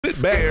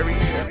sit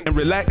back and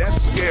relax.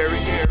 That's scary.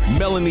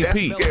 Meloney That's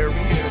P. scary.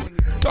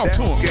 Talk That's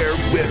to him. scary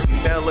with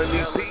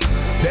Meloney P.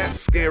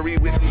 That's scary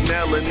with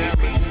Meloney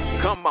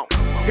P. Come on.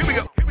 Here we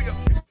go.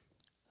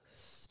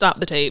 Stop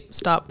the tape.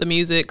 Stop the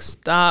music.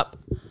 Stop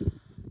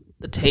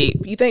the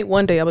tape. You think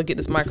one day I would get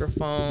this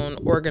microphone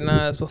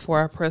organized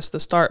before I press the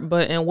start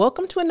button?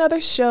 Welcome to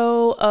another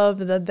show of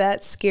the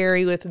That's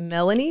Scary with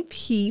Meloney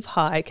P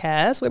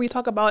podcast, where we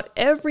talk about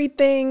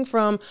everything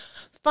from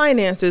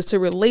finances to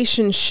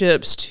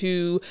relationships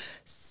to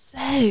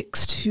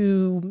sex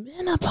to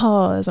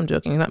menopause. I'm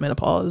joking, not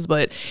menopause,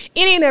 but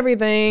any and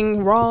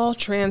everything. Raw,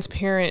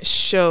 transparent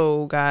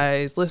show,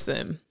 guys.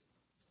 Listen.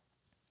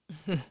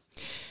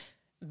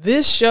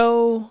 This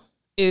show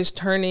is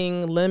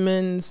turning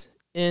lemons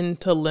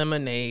into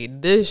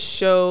lemonade.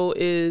 This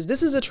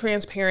is a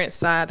transparent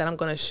side that I'm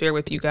going to share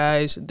with you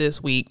guys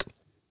this week.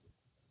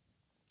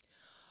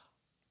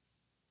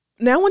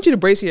 Now I want you to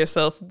brace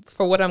yourself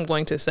for what I'm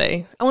going to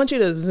say. I want you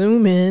to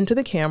zoom in to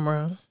the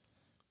camera.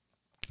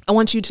 I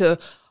want you to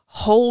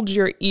hold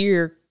your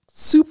ear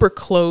super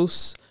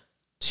close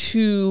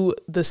to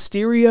the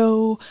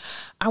stereo.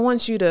 I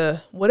want you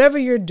to, whatever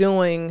you're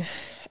doing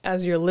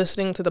as you're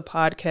listening to the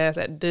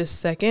podcast at this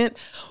second,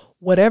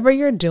 whatever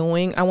you're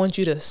doing, I want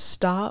you to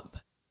stop,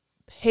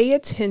 pay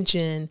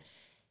attention,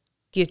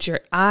 get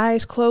your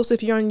eyes closed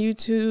if you're on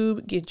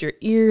YouTube, get your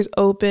ears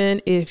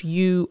open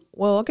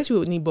I guess you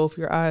would need both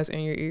your eyes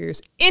and your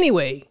ears.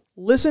 Anyway,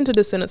 listen to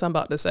the sentence I'm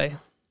about to say.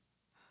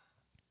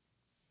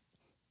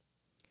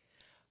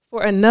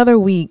 For another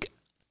week,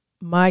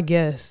 my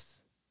guest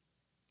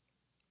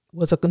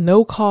was a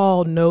no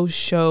call, no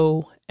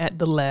show at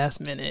the last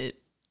minute.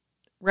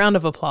 Round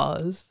of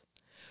applause.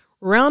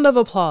 Round of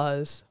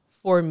applause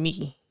for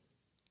me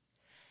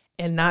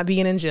and not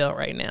being in jail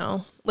right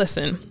now.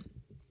 Listen,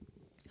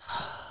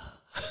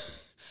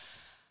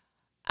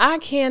 I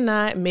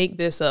cannot make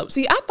this up.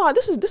 See, I thought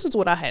this is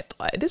what I had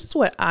thought. This is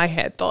what I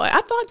had thought.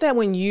 I thought that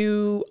when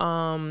you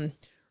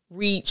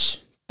reach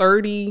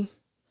 30,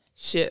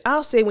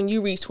 I'll say when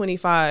you reach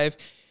 25,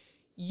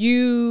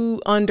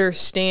 you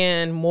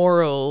understand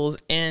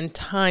morals and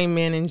time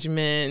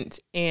management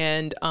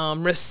and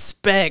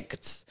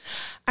respect.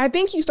 I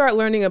think you start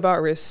learning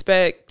about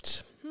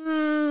respect,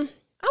 I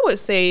would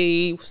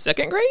say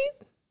second grade,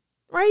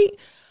 right?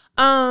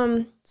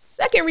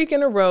 Second week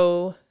in a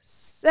row,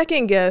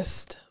 second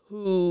guest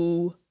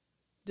who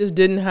just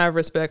didn't have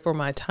respect for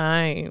my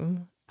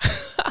time.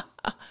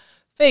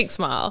 Fake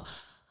smile.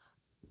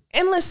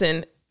 And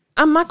listen,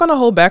 I'm not going to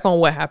hold back on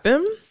what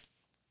happened.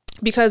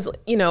 Because,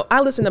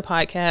 I listen to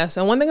podcasts,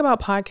 and one thing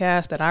about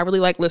podcasts that I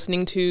really like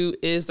listening to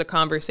is the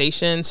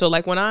conversation. So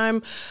like I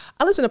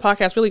listen to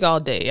podcasts really all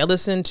day. I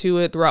listen to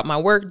it throughout my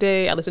work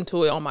day. I listen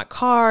to it on my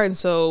car. And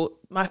so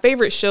my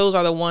favorite shows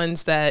are the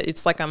ones that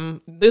it's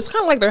kind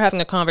of like they're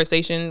having a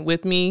conversation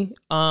with me.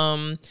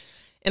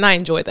 And I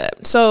enjoy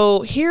that.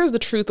 So here's the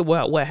truth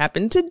about what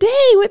happened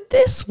today with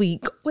this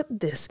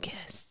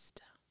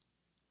guest.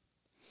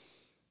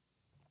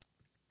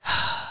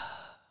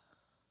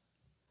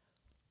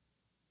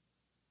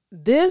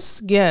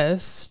 This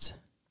guest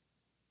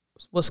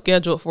was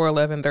scheduled for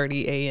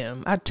 11:30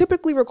 a.m. I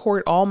typically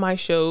record all my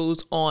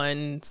shows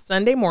on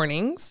Sunday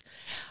mornings.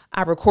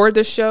 I record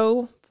the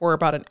show for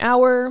about an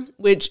hour,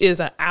 which is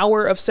an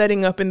hour of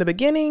setting up in the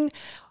beginning.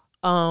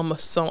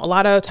 So a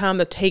lot of time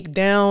to take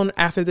down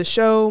after the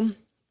show.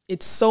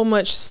 It's so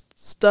much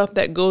stuff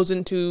that goes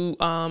into,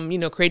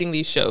 creating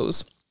these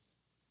shows.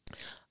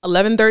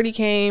 11:30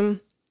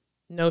 came,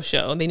 no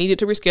show. They needed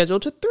to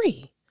reschedule to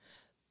 3.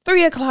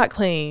 3 o'clock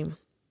came.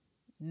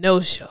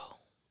 No show.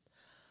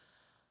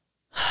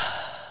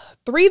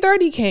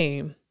 3:30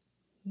 came.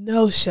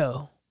 No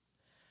show.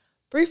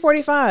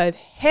 3:45.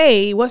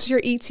 Hey, what's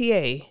your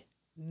ETA?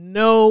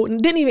 No,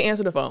 didn't even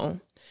answer the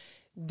phone.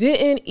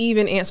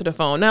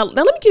 Now let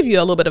me give you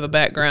a little bit of a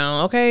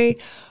background, okay?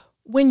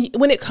 When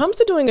it comes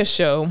to doing a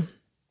show,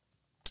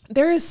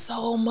 there is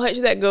so much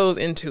that goes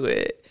into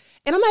it.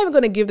 And I'm not even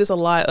going to give this a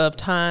lot of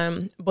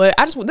time, but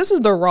this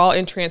is the raw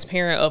and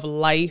transparent of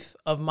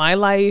my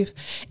life.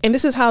 And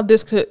this is how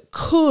this could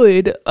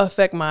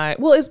affect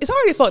it's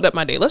already fucked up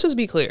my day. Let's just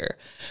be clear,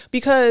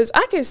 because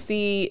I can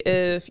see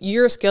if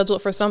you're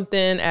scheduled for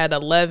something at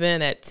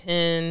 11, at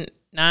 10,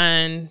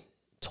 9,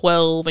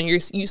 12, and you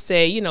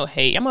say,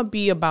 hey, I'm going to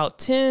be about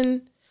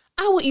 10.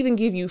 I will even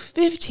give you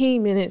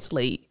 15 minutes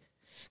late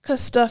because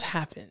stuff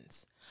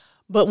happens.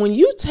 But when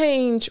you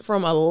change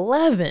from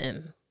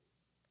 11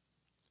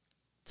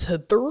 to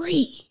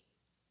 3,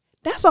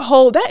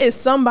 that is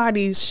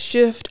somebody's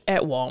shift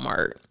at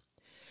Walmart.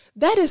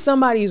 That is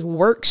somebody's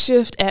work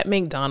shift at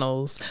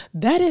McDonald's.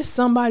 That is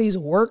somebody's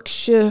work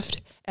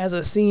shift as a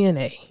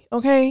CNA.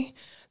 Okay.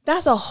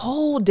 That's a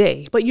whole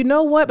day. But you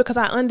know what? Because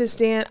I don't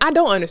understand. I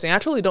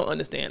truly don't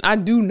understand. I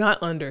do not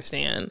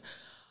understand.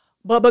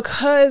 But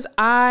because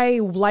I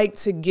like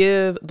to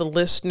give the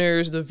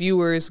listeners, the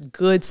viewers,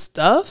 good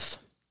stuff,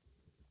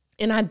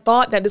 and I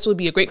thought that this would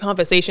be a great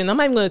conversation. I'm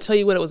not even going to tell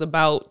you what it was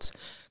about,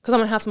 because I'm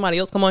going to have somebody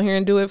else come on here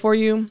and do it for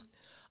you.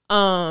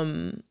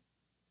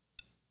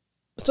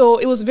 So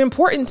it was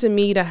important to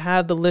me to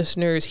have the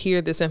listeners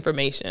hear this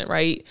information,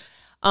 right?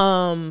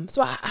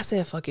 So I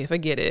said, fuck it,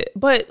 forget it.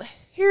 But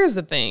here's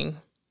the thing.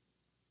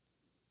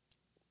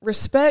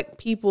 Respect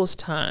people's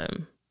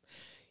time.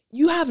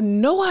 You have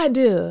no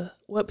idea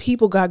what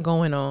people got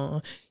going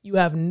on. You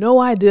have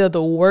no idea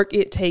the work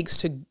it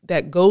takes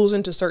that goes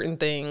into certain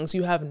things.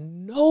 You have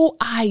no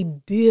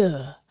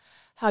idea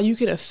how you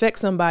can affect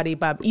somebody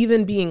by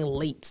even being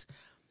late.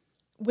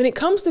 When it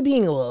comes to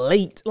being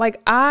late,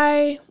 like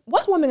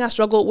what's one thing I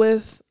struggled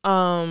with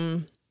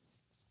in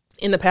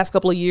the past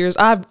couple of years?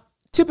 I've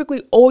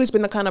typically always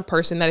been the kind of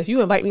person that if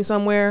you invite me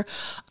somewhere,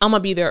 I'm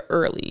gonna be there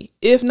early.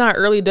 If not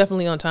early,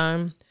 definitely on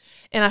time.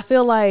 And I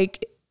feel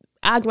like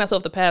I give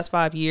myself the past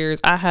 5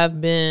 years, I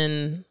have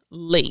been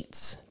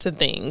late to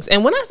things.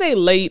 And when I say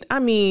late, I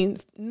mean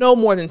no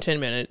more than 10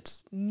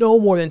 minutes. No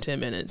more than 10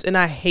 minutes. And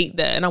I hate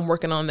that. And I'm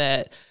working on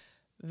that.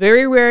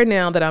 Very rare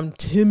now that I'm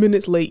 10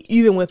 minutes late,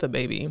 even with a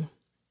baby.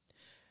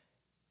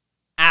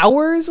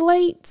 Hours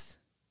late?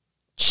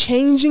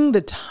 Changing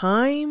the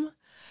time?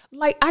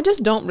 Like, I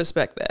just don't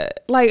respect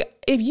that.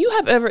 Like, if you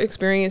have ever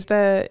experienced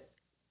that,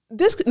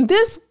 this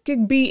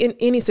could be in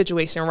any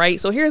situation,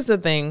 right? So here's the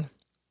thing.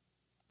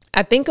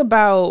 I think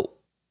about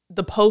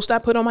the post I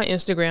put on my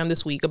Instagram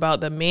this week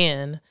about the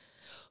man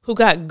who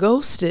got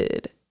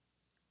ghosted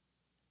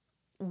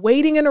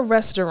waiting in a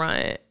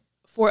restaurant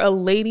for a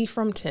lady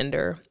from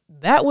Tinder.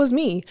 That was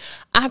me.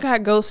 I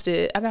got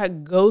ghosted. I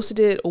got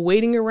ghosted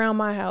waiting around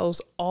my house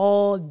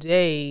all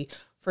day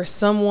for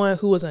someone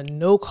who was a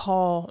no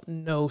call,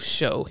 no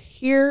show.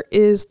 Here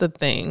is the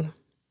thing.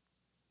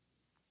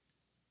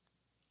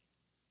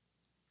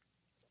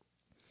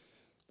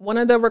 One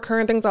of the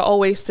recurrent things I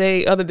always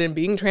say, other than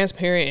being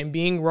transparent and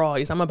being raw,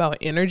 is I'm about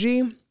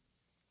energy.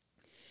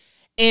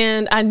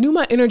 And I knew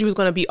my energy was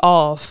going to be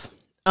off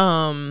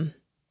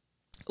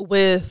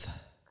with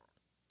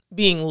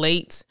being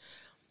late.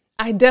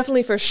 I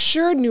definitely for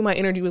sure knew my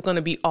energy was going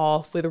to be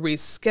off with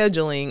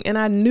rescheduling. And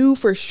I knew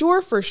for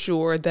sure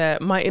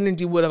that my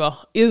energy would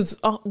have been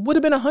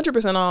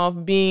 100%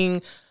 off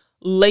being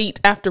late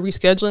after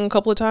rescheduling a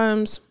couple of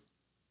times.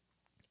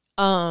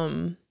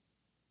 But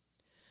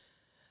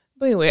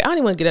anyway, I don't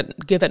even want to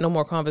give that no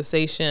more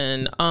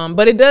conversation.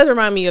 But it does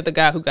remind me of the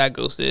guy who got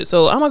ghosted.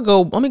 So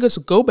let me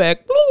just go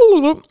back,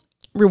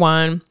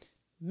 rewind.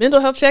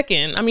 Mental health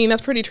check-in. I mean,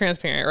 that's pretty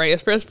transparent, right?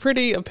 It's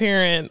pretty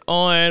apparent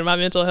on my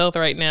mental health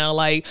right now.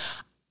 Like,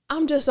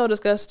 I'm just so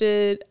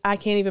disgusted. I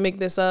can't even make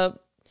this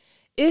up.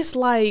 It's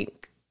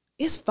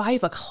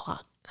 5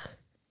 o'clock.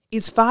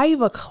 It's 5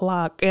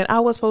 o'clock, and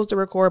I was supposed to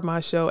record my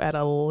show at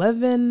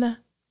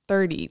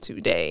 11:30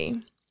 today.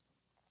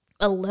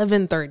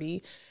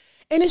 11:30.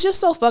 And it's just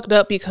so fucked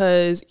up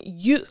because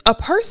a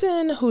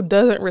person who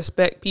doesn't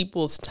respect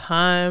people's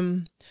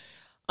time,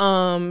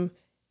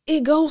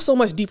 it goes so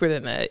much deeper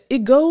than that.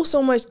 It goes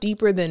so much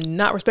deeper than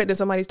not respecting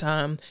somebody's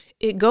time.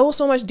 It goes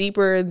so much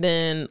deeper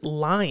than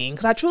lying.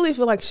 Because I truly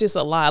feel like it's just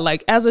a lie.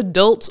 Like, as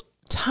adults,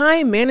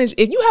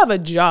 if you have a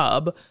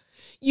job,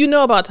 you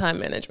know about time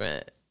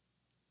management.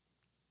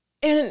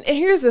 And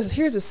here's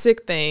a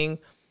sick thing.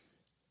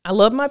 I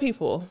love my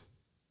people,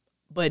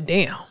 but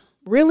damn,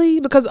 really?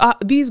 Because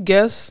these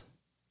guests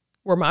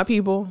were my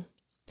people.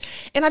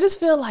 And I just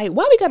feel like,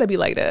 why we gotta be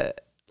like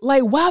that?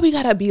 Like, why we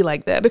gotta be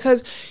like that?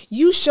 Because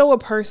you show a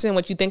person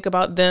what you think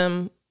about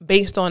them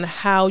based on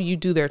how you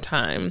do their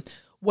time,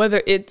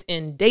 whether it's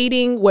in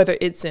dating, whether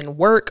it's in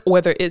work,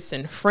 whether it's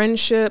in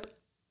friendship.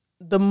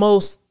 The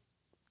most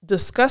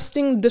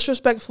disgusting,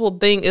 disrespectful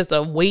thing is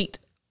to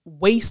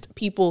waste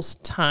people's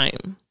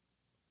time.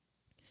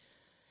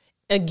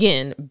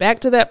 Again, back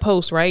to that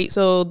post, right?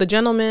 So the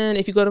gentleman,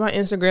 if you go to my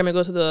Instagram and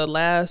go to the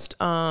last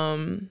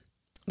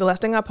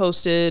thing I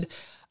posted,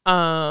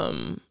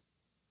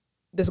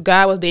 this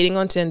guy was dating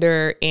on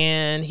Tinder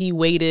and he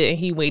waited and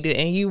he waited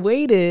and he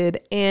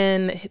waited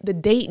and the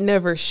date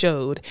never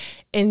showed.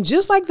 And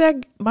just like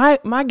that,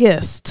 my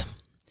guest,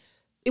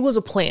 it was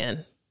a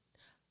plan.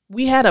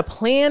 We had a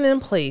plan in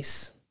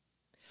place.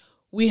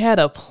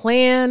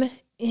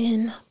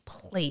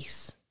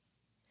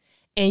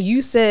 And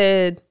you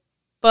said,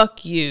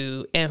 fuck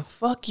you and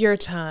fuck your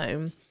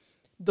time.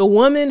 The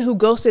woman who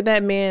ghosted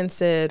that man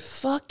said,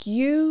 fuck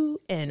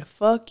you and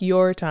fuck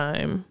your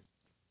time.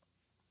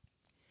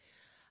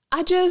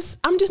 I'm just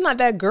not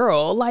that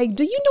girl. Like,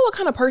 do you know what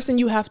kind of person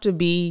you have to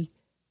be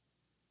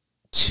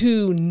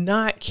to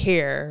not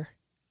care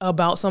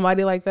about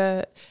somebody like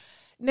that?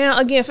 Now,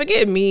 again,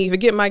 forget me,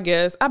 forget my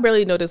guest. I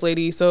barely know this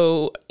lady.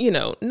 So,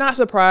 not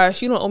surprised.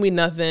 She don't owe me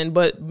nothing,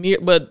 but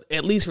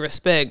at least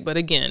respect. But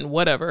again,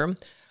 whatever.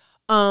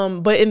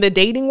 But in the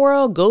dating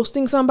world,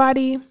 ghosting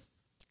somebody,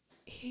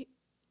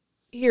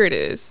 here it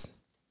is.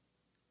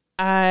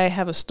 I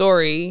have a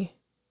story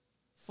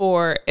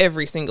for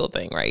every single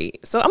thing, right?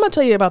 So I'm going to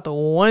tell you about the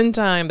one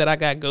time that I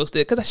got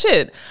ghosted because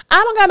I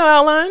don't got no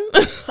outline.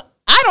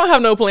 I don't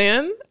have no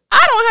plan.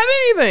 I don't have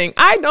anything.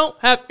 I don't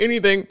have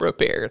anything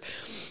prepared.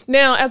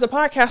 Now, as a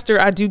podcaster,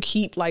 I do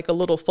keep like a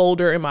little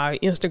folder in my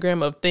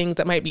Instagram of things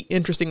that might be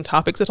interesting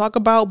topics to talk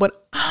about,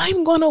 but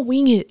I'm going to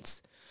wing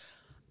it.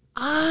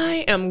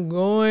 I am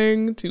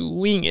going to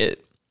wing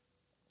it.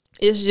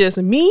 It's just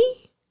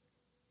me,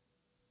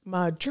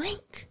 my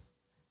drink,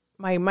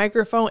 my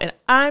microphone, and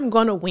I'm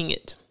going to wing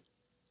it.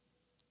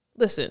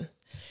 Listen,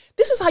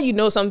 this is how you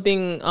know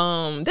something.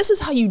 This is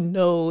how you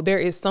know there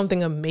is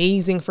something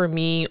amazing for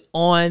me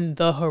on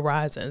the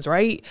horizons,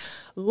 right?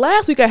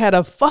 Last week I had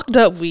a fucked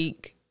up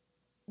week.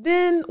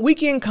 Then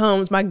weekend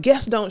comes, my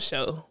guests don't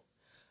show.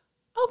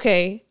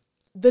 Okay,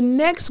 the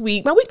next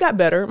week, my week got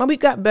better.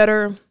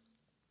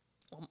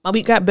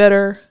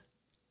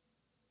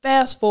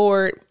 Fast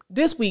forward,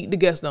 this week the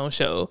guests don't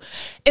show.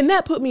 And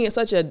that put me in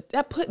such a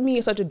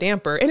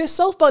damper. And it's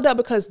so fucked up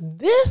because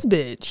this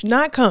bitch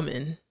not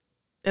coming.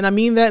 And I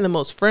mean that in the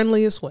most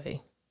friendliest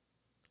way.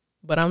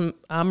 But I'm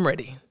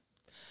ready.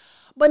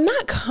 But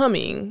not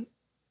coming,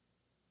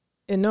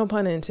 and no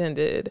pun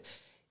intended,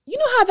 you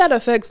know how that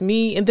affects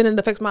me and then it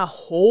affects my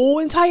whole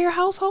entire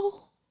household?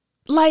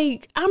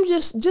 Like, I'm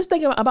just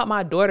thinking about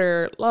my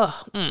daughter.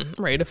 I'm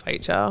ready to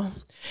fight, y'all.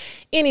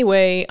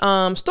 Anyway,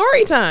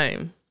 story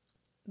time.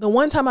 The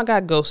one time I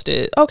got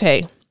ghosted.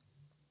 Okay.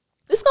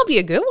 This is going to be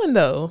a good one,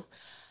 though.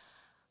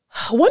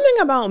 One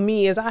thing about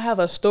me is I have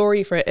a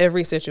story for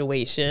every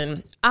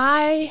situation.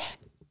 As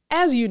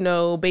you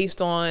know,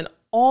 based on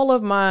all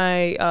of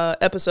my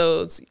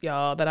episodes,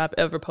 y'all, that I've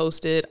ever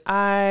posted,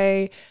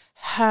 I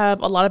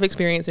have a lot of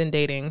experience in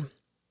dating.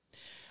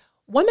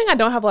 One thing I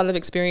don't have a lot of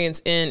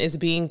experience in is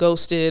being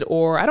ghosted,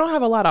 or I don't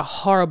have a lot of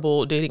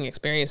horrible dating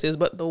experiences.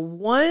 But the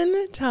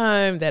one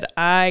time that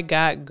I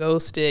got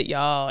ghosted,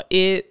 y'all,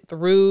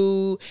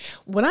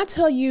 when I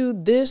tell you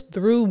this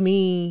threw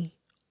me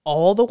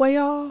all the way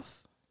off.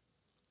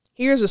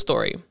 Here's the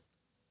story.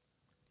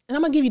 And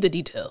I'm going to give you the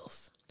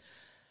details.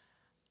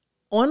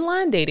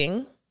 Online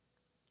dating.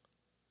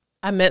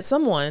 I met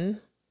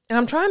someone, and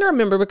I'm trying to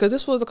remember because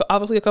this was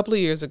obviously a couple of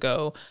years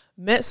ago.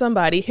 Met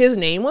somebody. His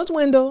name was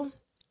Wendell.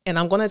 And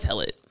I'm going to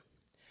tell it.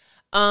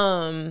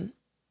 And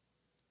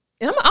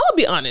I'll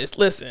be honest.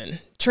 Listen,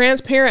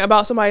 transparent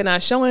about somebody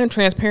not showing,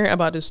 transparent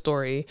about this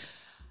story.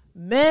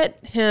 Met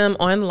him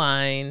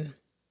online.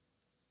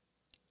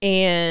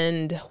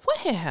 And what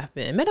had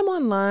happened? Met him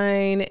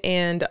online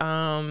and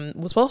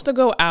was supposed to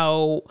go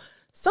out.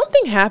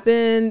 Something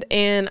happened.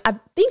 And I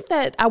think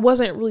that I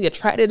wasn't really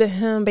attracted to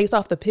him based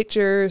off the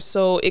pictures.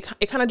 So it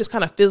kind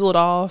of fizzled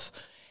off.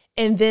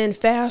 And then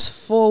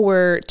fast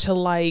forward to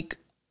like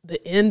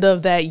the end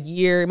of that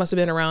year, it must have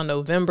been around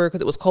November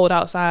because it was cold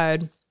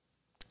outside.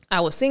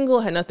 I was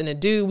single, had nothing to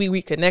do. We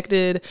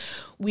reconnected.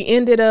 We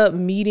ended up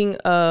meeting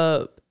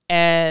up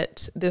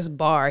at this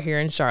bar here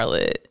in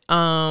Charlotte.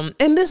 And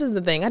this is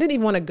the thing. I didn't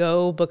even want to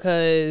go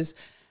because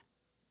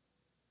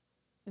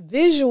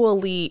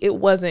visually it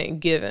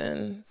wasn't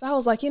given. So I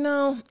was like,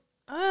 so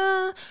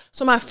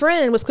my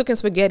friend was cooking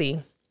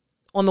spaghetti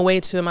on the way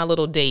to my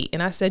little date.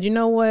 And I said, you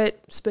know what?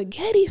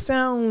 Spaghetti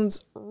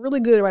sounds really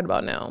good right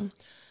about now.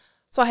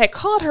 So I had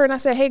called her and I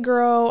said, hey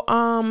girl,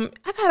 I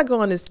gotta go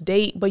on this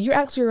date, but you're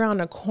actually around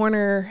the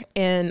corner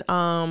and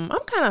I'm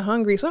kind of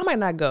hungry, so I might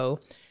not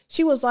go.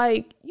 She was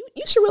like,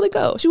 you should really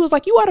go. She was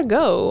like, you ought to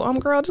go.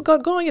 Girl, just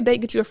go on your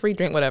date, get you a free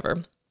drink,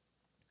 whatever.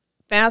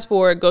 Fast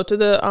forward, go to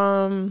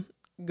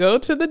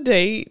the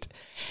date,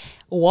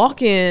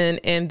 walk in,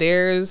 and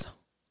there's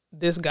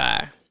this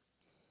guy.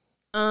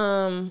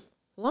 Long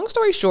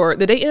story short,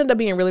 the date ended up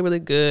being really, really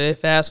good.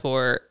 Fast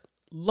forward.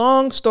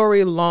 Long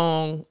story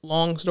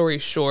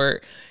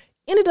short,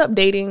 ended up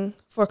dating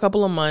for a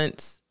couple of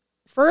months.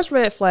 First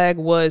red flag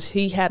was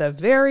he had a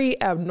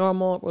very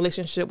abnormal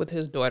relationship with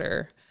his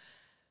daughter.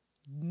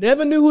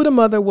 Never knew who the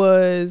mother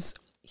was.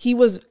 He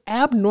was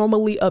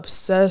abnormally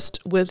obsessed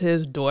with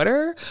his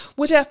daughter,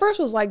 which at first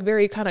was like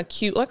very kind of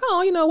cute. Like,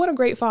 oh, what a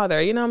great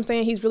father. You know what I'm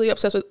saying? He's really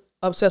obsessed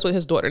with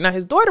his daughter. Now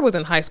his daughter was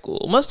in high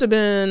school, must have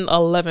been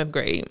 11th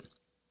grade.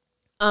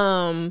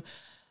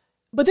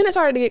 But then it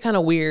started to get kind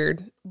of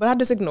weird, but I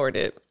just ignored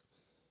it.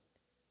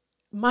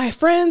 My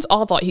friends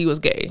all thought he was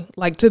gay.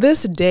 Like to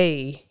this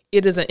day,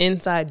 it is an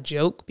inside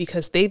joke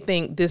because they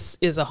think this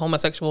is a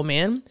homosexual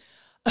man.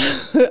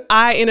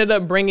 I ended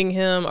up bringing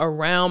him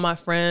around my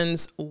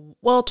friends,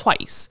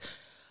 twice.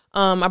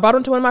 I brought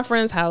him to one of my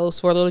friends' house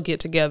for a little get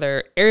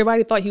together.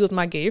 Everybody thought he was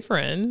my gay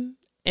friend.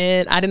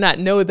 And I did not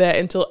know that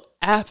until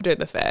after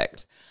the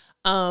fact.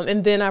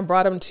 And then I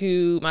brought him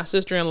to my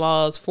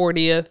sister-in-law's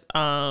 40th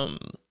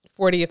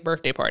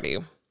birthday party.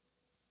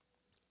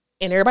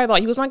 And everybody thought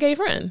he was my gay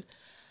friend.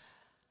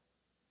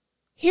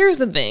 Here's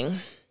the thing.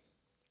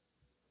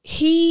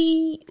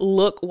 He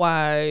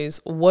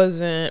look-wise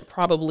wasn't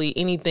probably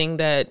anything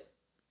that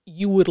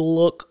you would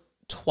look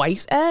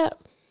twice at.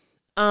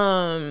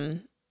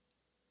 But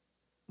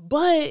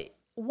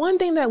one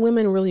thing that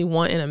women really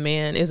want in a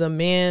man is a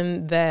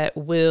man that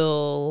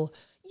will,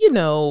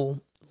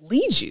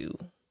 lead you.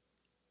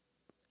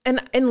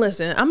 And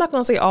listen, I'm not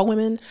going to say all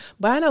women,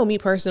 but I know me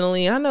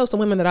personally, and I know some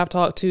women that I've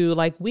talked to,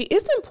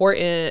 it's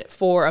important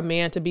for a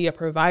man to be a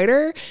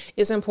provider.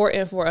 It's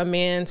important for a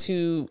man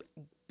to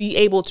be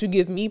able to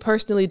give me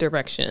personally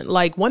direction.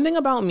 Like one thing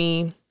about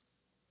me,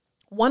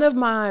 one of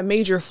my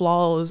major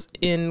flaws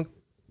in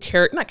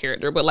not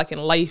character, but like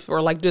in life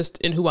or like just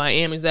in who I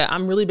am, is that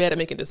I'm really bad at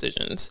making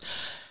decisions.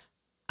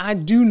 I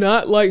do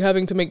not like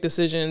having to make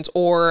decisions,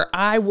 or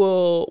I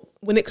will,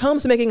 when it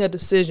comes to making a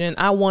decision,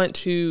 I want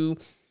to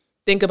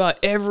think about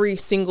every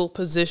single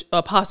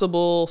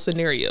possible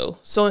scenario.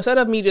 So instead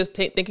of me just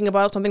thinking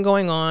about something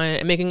going on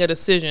and making a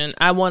decision,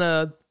 I want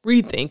to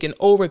rethink and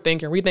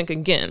overthink and rethink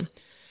again.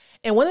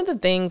 And one of the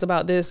things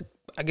about this,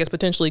 I guess,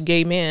 potentially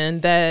gay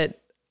man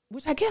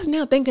which I guess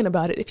now thinking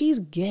about it, if he's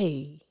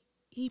gay,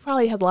 he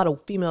probably has a lot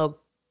of female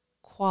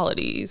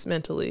qualities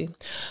mentally.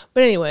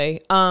 But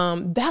anyway,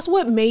 that's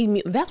what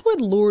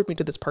lured me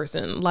to this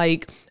person.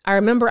 Like, I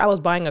remember I was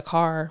buying a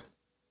car,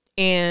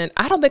 and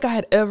I don't think I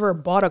had ever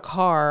bought a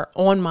car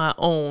on my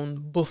own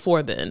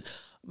before then.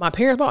 My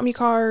parents bought me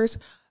cars,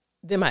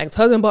 then my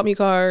ex-husband bought me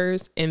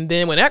cars, and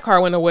then when that car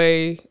went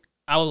away,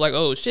 I was like,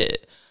 oh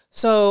shit.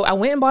 So I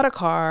went and bought a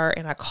car,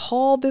 and I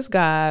called this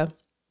guy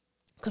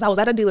because I was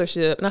at a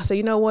dealership, and I said,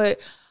 you know what?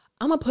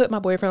 I'm going to put my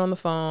boyfriend on the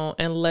phone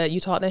and let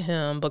you talk to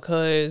him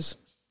because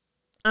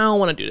I don't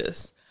want to do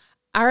this.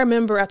 I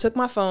remember I took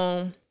my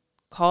phone,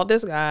 called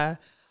this guy,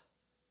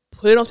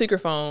 put it on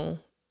speakerphone.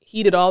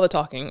 He did all the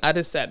talking. I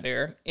just sat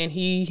there, and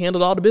he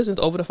handled all the business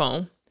over the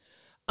phone.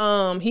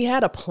 He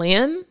had a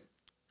plan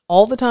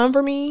all the time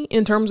for me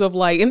in terms of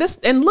like, and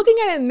looking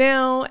at it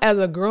now as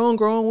a grown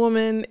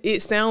woman,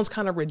 it sounds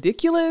kind of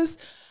ridiculous.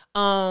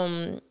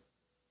 But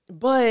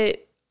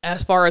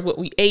as far as what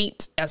we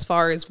ate, as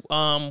far as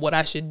what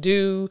I should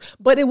do,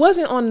 but it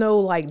wasn't on no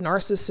like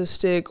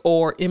narcissistic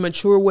or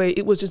immature way.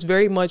 It was just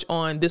very much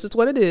on, this is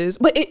what it is.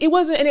 But it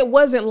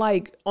wasn't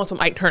like on some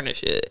Ike Turner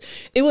shit.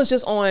 It was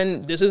just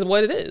on, this is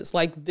what it is.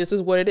 Like, this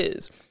is what it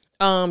is.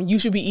 You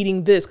should be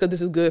eating this because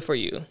this is good for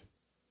you.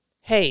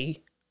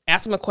 Hey,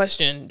 ask him a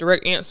question,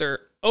 direct answer.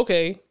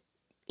 Okay.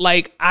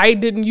 Like, I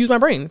didn't use my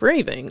brain for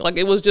anything. Like,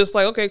 it was just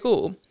like, okay,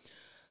 cool.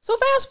 So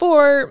fast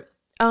forward,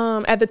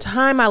 at the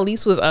time my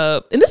lease was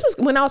up, and this is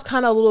when I was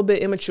kind of a little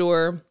bit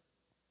immature.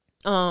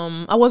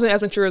 I wasn't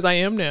as mature as I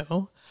am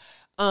now.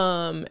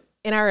 And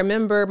I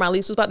remember my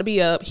lease was about to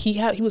be up.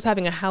 He was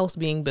having a house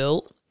being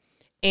built,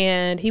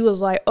 and he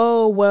was like,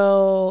 oh,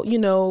 well, you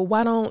know,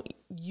 why don't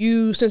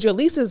you, since your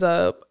lease is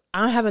up,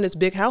 I'm having this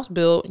big house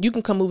built, you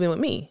can come move in with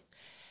me.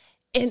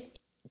 And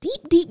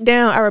deep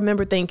down, I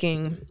remember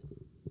thinking,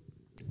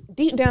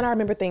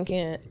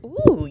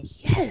 ooh,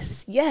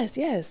 yes.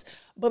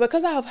 But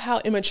because of how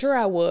immature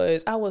I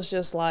was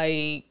just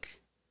like,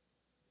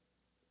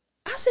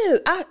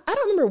 I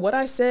don't remember what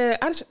I said.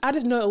 I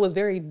just know it was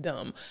very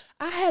dumb.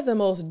 I had the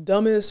most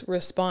dumbest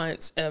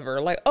response ever.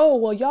 Like, oh,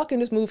 well, y'all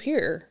can just move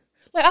here.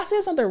 Like, I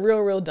said something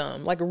real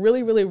dumb, like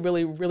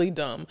really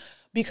dumb,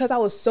 because I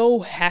was so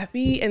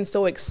happy and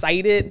so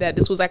excited that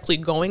this was actually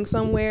going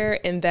somewhere,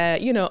 and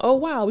that, you know, oh,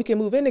 wow, we can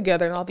move in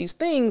together and all these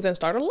things and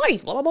start a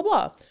life, blah, blah, blah,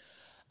 blah.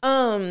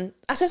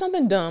 I said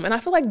something dumb, and I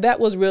feel like that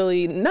was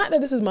really, not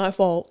that this is my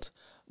fault,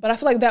 but I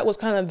feel like that was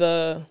kind of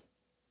the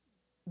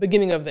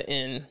beginning of the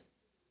end.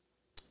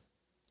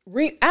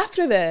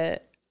 After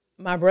that,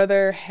 my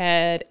brother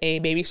had a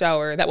baby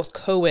shower that was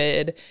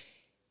co-ed.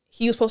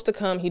 He was supposed to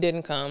come, he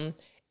didn't come.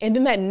 And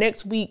then that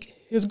next week,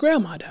 his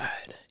grandma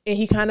died, and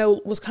he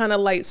was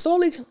like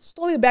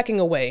slowly backing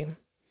away.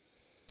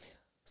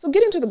 So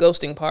getting to the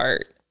ghosting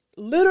part,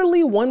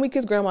 literally 1 week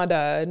his grandma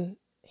died.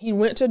 He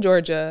went to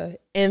Georgia,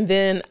 and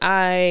then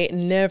I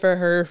never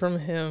heard from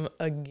him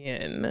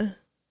again.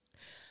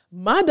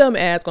 My dumb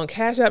ass gonna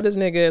cash out this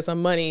nigga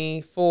some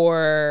money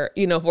for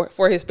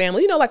his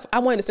family. You know, like, I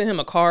wanted to send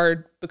him a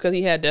card because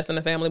he had death in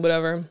the family,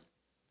 whatever.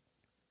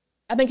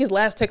 I think his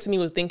last text to me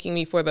was thanking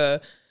me for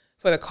the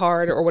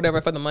card or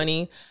whatever, for the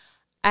money.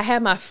 I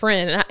had my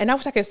friend, and I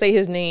wish I could say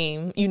his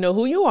name. You know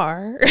who you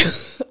are.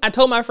 I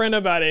told my friend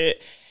about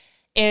it.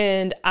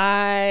 And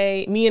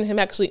me and him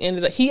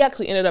he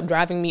actually ended up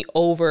driving me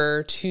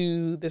over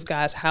to this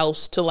guy's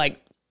house to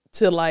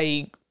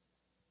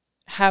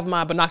have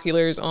my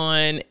binoculars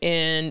on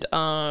and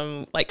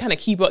kind of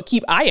keep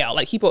eye out,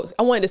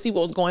 I wanted to see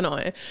what was going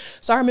on.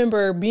 So I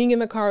remember being in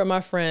the car with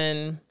my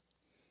friend,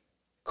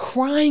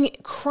 crying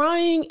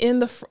in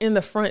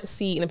the front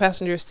seat, in the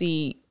passenger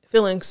seat,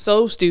 feeling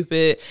so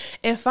stupid.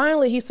 And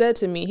finally he said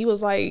to me, he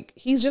was like,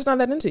 he's just not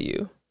that into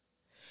you.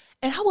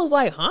 And I was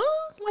like, huh?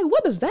 Like,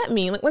 what does that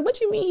mean? Like, what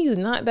do you mean he's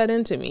not that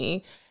into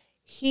me?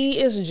 He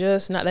is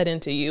just not that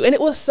into you. And it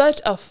was such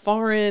a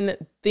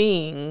foreign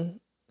thing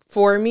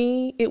for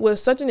me. It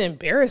was such an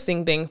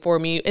embarrassing thing for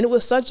me. And it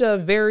was such a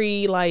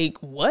very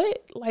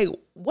what? Like,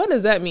 what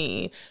does that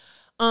mean?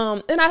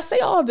 And I say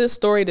all of this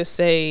story to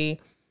say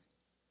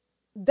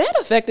that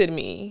affected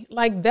me.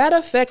 Like, that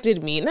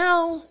affected me.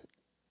 Now,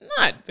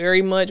 not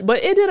very much,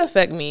 but it did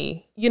affect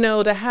me,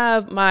 to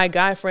have my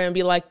guy friend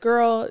be like,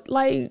 girl,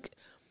 like,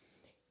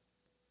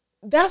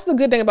 that's the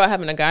good thing about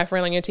having a guy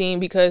friend on your team,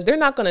 because they're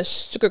not going to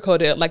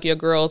sugarcoat it like your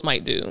girls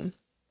might do.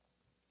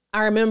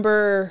 I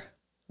remember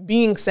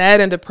being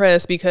sad and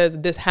depressed because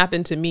this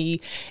happened to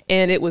me,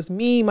 and it was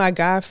me, my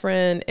guy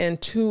friend, and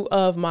two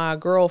of my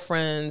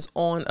girlfriends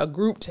on a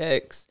group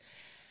text.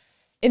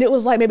 And it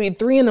was like maybe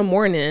 3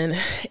 a.m.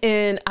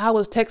 and I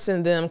was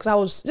texting them because I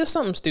was just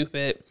something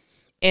stupid.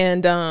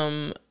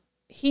 And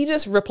he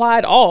just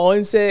replied all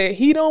and said,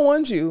 he don't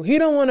want you. He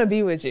don't want to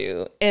be with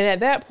you. And at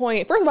that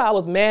point, first of all, I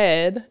was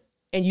mad.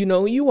 And you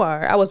know who you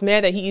are. I was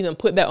mad that he even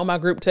put that on my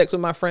group text with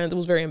my friends. It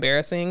was very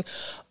embarrassing.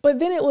 But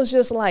then it was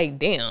just like,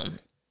 damn,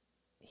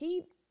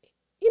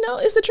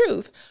 it's the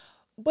truth.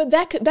 But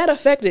that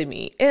affected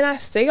me. And I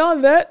say all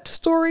that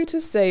story to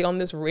say on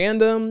this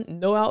random,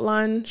 no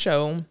outline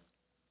show,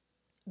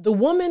 the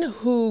woman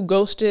who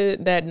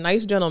ghosted that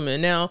nice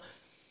gentleman. Now,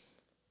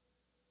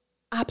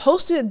 I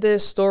posted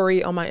this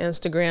story on my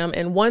Instagram,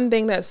 and one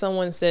thing that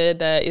someone said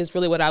that is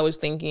really what I was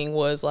thinking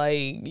was like,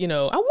 I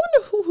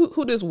wonder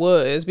who this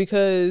was,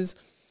 because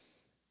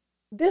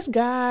this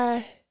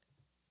guy,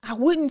 I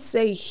wouldn't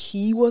say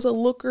he was a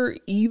looker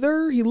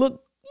either. He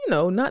looked,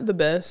 not the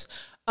best.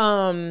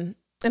 And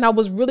I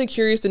was really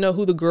curious to know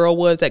who the girl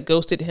was that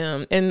ghosted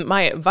him. And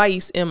my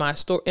advice in my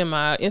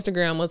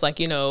Instagram was like,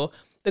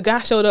 the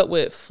guy showed up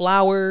with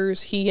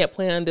flowers. He had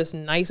planned this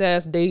nice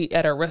ass date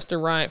at a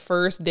restaurant,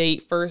 first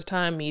date, first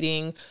time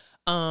meeting.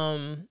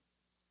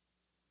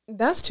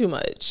 That's too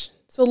much.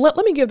 So let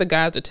me give the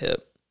guys a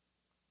tip,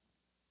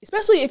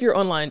 especially if you're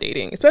online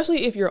dating, first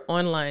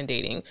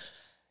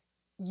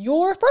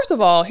of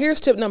all, here's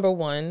tip number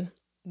 1,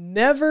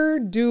 never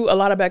do a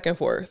lot of back and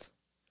forth.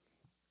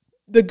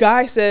 The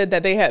guy said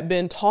that they had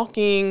been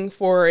talking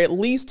for at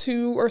least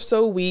 2 or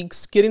so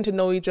weeks, getting to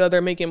know each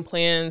other, making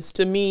plans.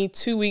 To me,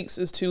 2 weeks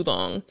is too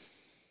long.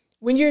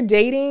 When you're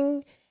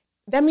dating,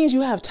 that means you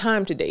have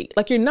time to date.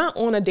 Like, you're not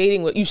on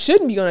you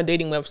shouldn't be on a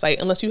dating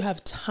website unless you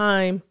have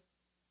time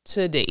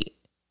to date.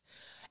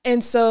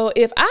 And so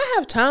if I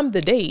have time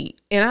to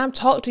date and I'm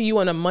talking to you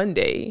on a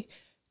Monday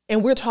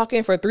and we're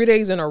talking for 3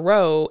 days in a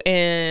row,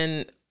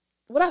 and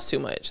that's too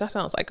much. That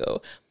sounds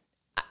psycho.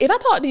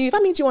 If I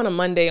meet you on a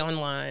Monday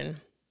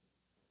online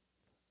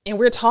and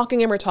we're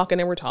talking, I'm going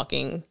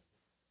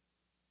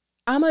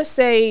to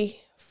say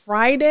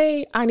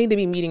Friday, I need to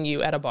be meeting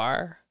you at a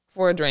bar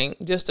for a drink.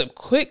 Just a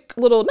quick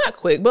little, not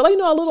quick, but a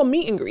little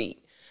meet and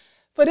greet.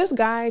 For this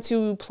guy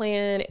to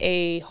plan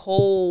a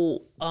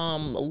whole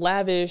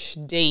lavish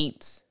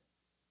date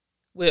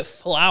with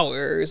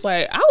flowers,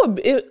 like I'm going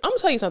to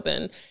tell you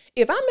something.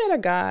 If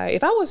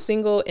I was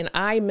single and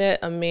I met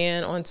a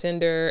man on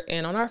Tinder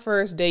and on our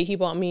first date, he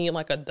bought me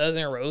like a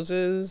dozen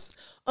roses,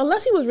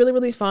 unless he was really,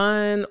 really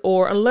fun,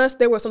 or unless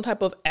there was some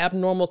type of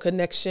abnormal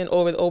connection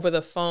over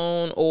the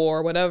phone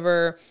or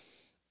whatever,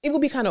 it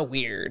would be kind of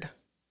weird.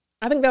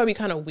 I think that would be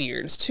kind of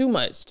weird. It's too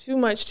much,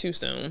 too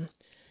soon.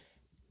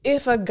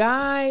 If a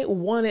guy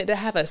wanted to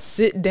have a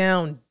sit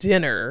down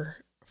dinner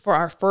for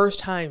our first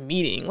time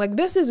meeting, like,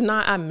 this is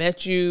not, I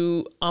met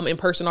you in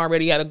person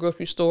already at a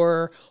grocery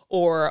store,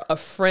 or a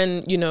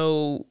friend,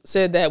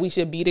 said that we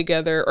should be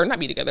together, or not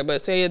be together,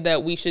 but said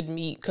that we should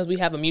meet because we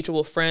have a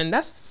mutual friend.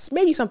 That's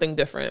maybe something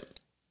different.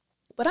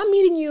 But I'm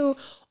meeting you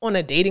on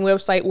a dating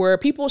website where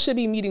people should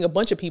be meeting a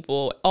bunch of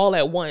people all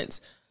at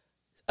once.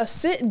 A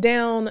sit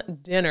down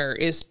dinner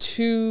is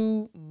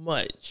too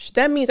much.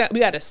 That means that we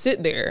got to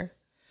sit there,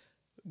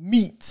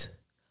 meet,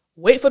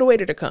 wait for the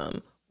waiter to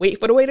come, wait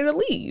for the waiter to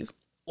leave,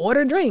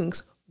 order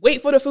drinks,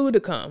 wait for the food to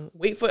come,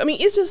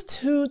 it's just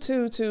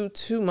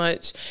too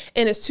much.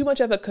 And it's too much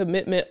of a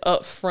commitment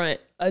up front.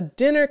 A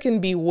dinner can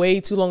be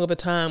way too long of a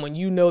time when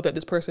you know that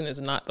this person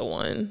is not the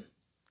one.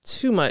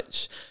 Too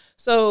much.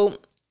 So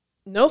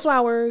no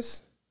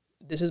flowers.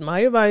 This is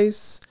my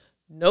advice.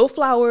 No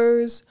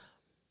flowers.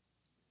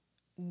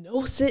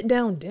 No sit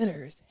down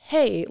dinners.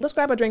 Hey, let's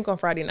grab a drink on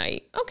Friday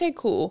night. Okay,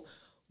 cool.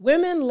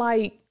 Women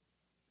like,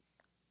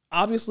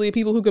 obviously,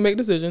 people who can make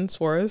decisions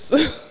for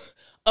us.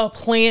 A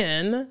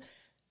plan,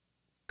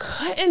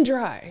 cut and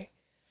dry.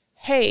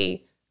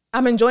 Hey,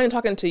 I'm enjoying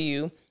talking to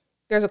you.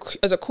 There's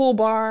a cool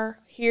bar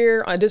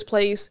here at this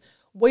place.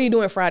 What are you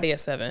doing Friday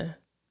at 7?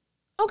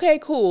 Okay,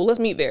 cool.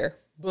 Let's meet there.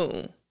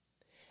 Boom.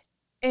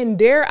 And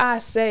dare I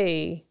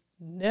say,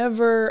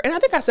 never, and I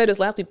think I said this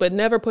last week, but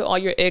never put all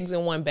your eggs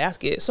in one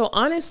basket. So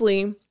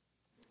honestly,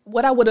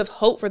 what I would have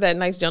hoped for that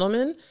nice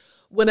gentleman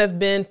would have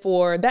been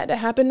for that to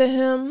happen to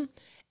him,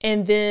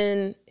 and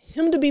then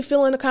him to be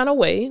feeling a kind of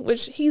way,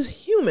 which he's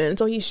human,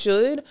 so he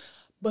should,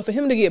 but for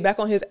him to get back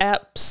on his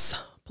apps,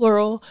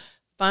 plural,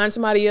 find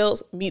somebody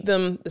else, meet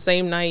them the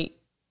same night,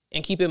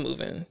 and keep it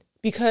moving.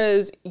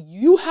 Because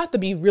you have to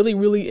be really,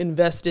 really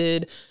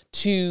invested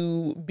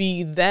to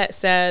be that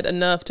sad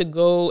enough to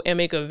go and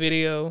make a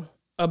video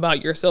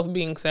about yourself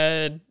being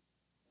sad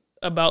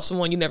about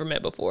someone you never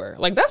met before.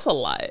 Like, that's a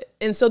lot.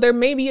 And so there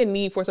may be a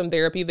need for some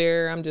therapy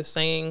there. I'm just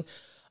saying.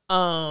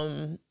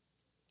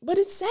 But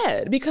it's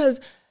sad because,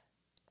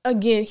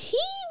 again, he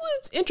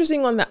was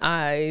interesting on the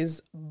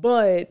eyes,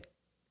 but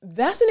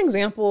that's an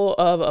example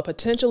of a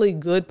potentially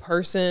good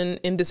person,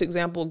 in this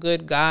example,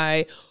 good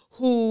guy,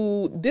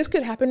 who this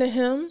could happen to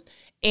him.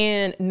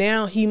 And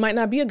now he might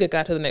not be a good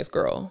guy to the next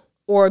girl,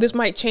 or this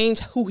might change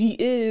who he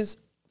is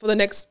for the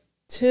next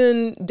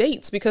 10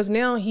 dates because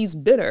now he's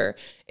bitter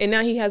and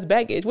now he has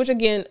baggage, which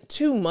again,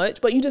 too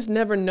much, but you just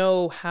never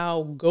know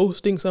how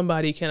ghosting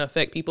somebody can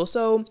affect people.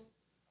 So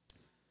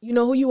you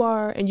know who you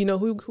are and you know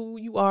who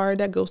you are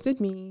that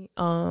ghosted me.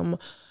 And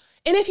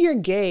if you're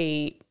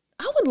gay,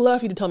 I would love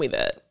for you to tell me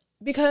that,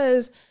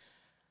 because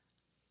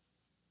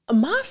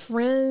my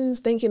friends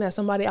thinking that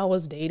somebody I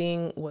was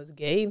dating was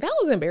gay, that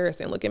was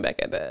embarrassing looking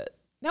back at that.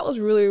 That was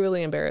really,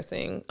 really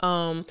embarrassing.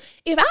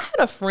 If I had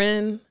a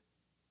friend,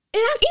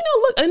 and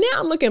look, and now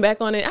I'm looking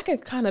back on it, I can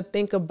kind of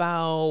think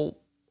about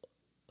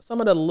some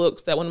of the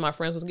looks that one of my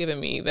friends was giving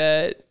me,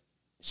 that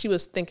she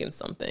was thinking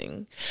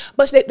something,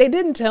 but they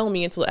didn't tell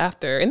me until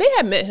after, and they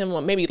had met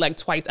him maybe like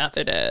twice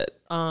after that.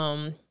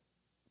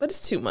 But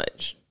it's too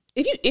much.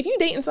 If you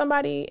dating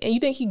somebody and you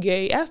think he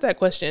gay, ask that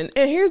question.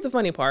 And here's the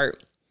funny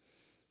part.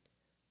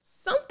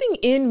 Something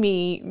in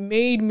me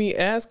made me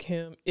ask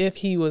him if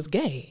he was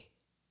gay.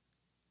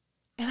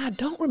 And I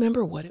don't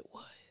remember what it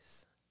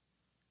was.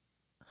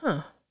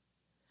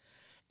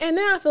 And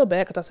now I feel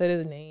bad because I said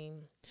his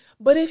name.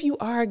 But if you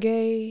are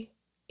gay,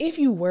 if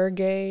you were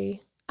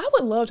gay, I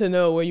would love to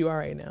know where you are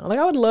right now. Like,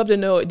 I would love to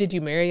know, did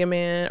you marry a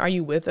man? Are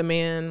you with a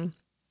man?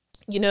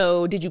 You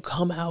know, did you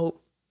come out?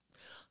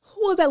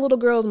 Who was that little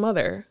girl's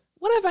mother?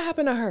 Whatever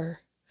happened to her?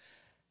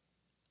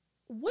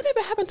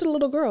 Whatever happened to the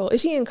little girl?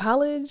 Is she in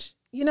college?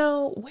 You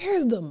know,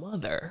 where's the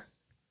mother?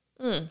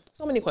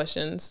 So many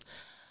questions.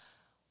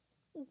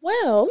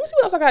 Well, let me see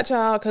what else I got,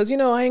 child, because, you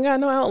know, I ain't got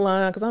no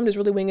outline because I'm just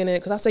really winging it,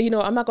 because I say, you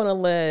know, I'm not going to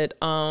let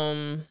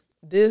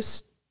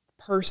this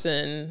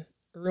person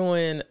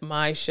ruin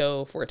my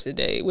show for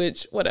today,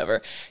 which,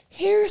 whatever.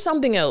 Here's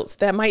something else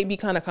that might be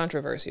kind of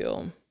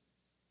controversial.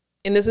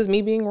 And this is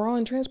me being raw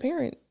and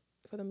transparent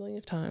for the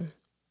millionth time.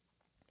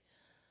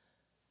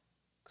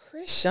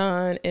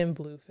 Chrisean and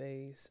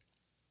Blueface.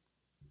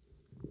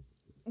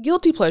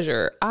 Guilty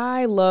pleasure.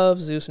 I love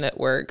Zeus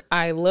Network.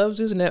 I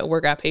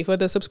pay for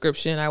the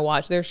subscription. I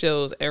watch their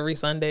shows every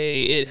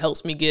Sunday. It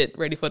helps me get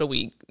ready for the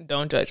week.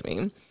 Don't judge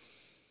me.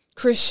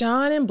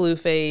 Chrisean and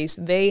Blueface,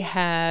 they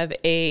have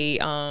a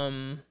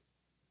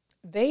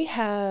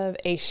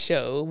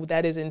show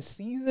that is in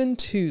season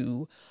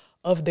 2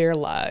 of their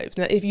lives.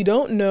 Now, if you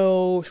don't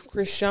know,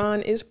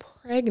 Chrisean is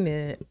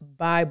pregnant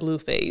by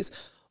Blueface.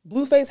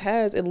 Blueface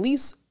has at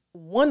least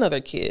one other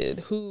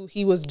kid who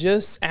he was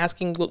just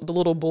asking the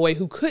little boy,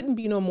 who couldn't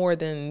be no more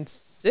than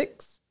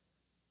 6,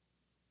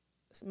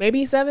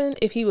 maybe 7,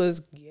 if he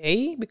was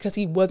gay, because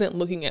he wasn't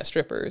looking at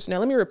strippers. Now,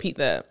 let me repeat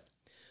that.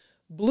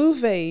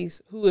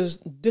 Blueface, who is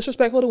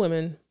disrespectful to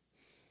women,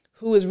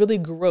 who is really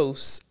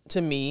gross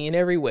to me in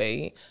every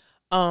way,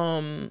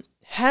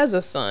 has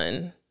a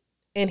son,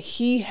 and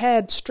he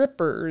had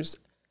strippers.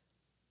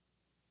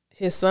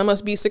 His son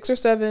must be 6 or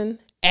 7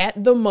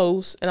 at the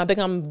most, and I think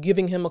I'm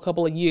giving him a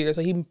couple of years,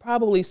 so he's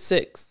probably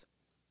 6.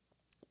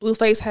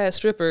 Blueface had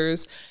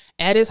strippers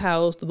at his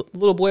house. The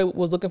little boy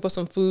was looking for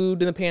some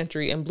food in the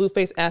pantry, and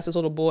Blueface asked this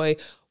little boy,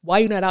 "Why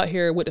are you not out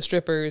here with the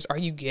strippers? Are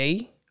you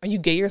gay? Are you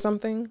gay or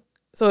something?"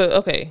 So,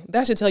 okay,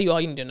 that should tell you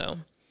all you need to know.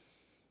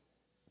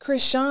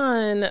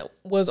 Chrisean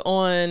was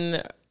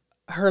on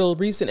her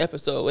recent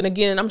episode, and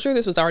again, I'm sure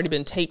this was already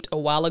been taped a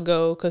while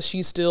ago because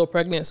she's still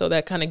pregnant, so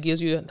that kind of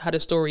gives you how the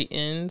story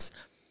ends,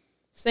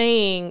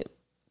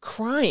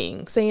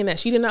 crying, saying that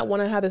she did not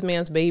want to have this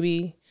man's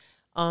baby,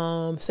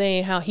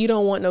 saying how he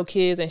don't want no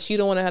kids and she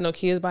don't want to have no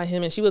kids by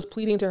him. And she was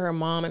pleading to her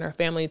mom and her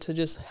family to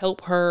just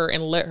help her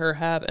and let her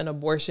have an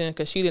abortion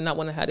because she did not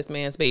want to have this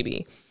man's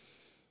baby.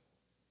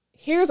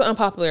 Here's an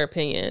unpopular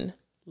opinion.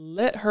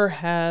 Let her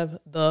have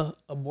the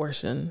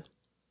abortion.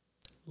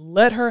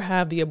 Let her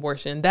have the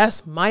abortion.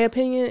 That's my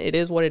opinion. It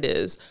is what it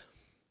is.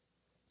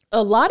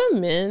 A lot of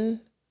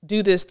men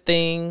do this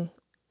thing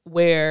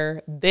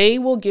where they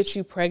will get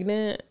you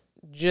pregnant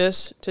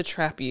just to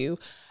trap you.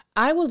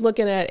 I was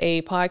looking at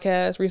a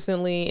podcast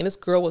recently, and this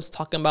girl was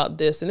talking about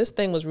this, and this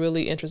thing was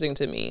really interesting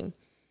to me.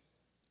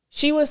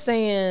 She was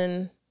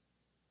saying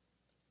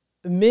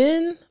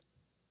men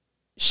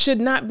should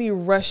not be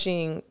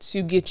rushing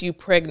to get you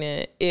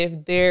pregnant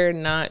if they're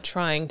not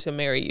trying to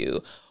marry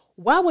you.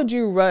 Why would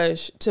you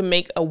rush to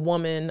make a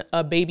woman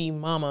a baby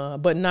mama,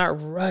 but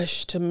not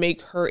rush to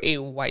make her a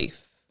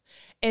wife?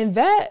 And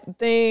that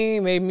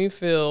thing made me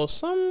feel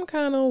some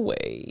kind of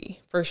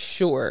way, for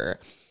sure.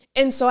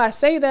 And so I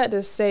say that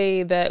to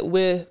say that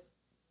with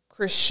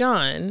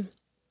Chrisean,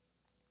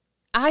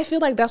 I feel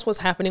like that's what's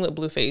happening with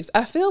Blueface.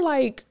 I feel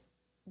like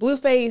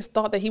Blueface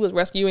thought that he was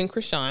rescuing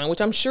Chrisean,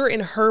 which I'm sure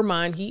in her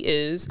mind he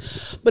is.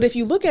 But if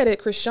you look at it,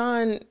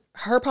 Chrisean,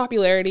 her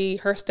popularity,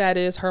 her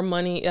status, her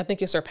money, I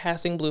think is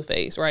surpassing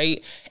Blueface,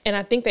 right? And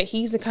I think that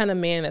he's the kind of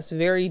man that's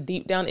very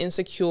deep down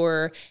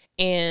insecure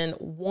and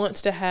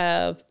likes to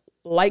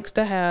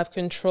have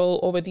control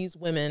over these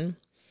women.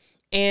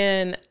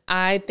 And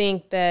I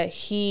think that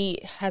he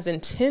has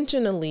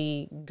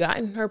intentionally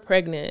gotten her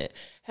pregnant,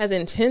 has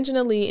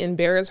intentionally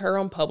embarrassed her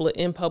in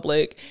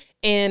public,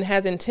 and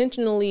has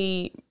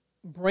intentionally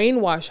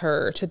brainwashed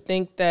her to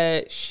think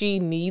that she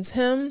needs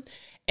him.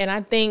 And I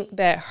think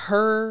that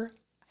her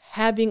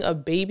having a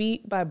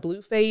baby by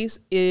Blueface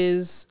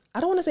is,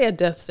 I don't want to say a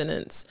death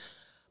sentence,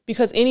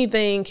 because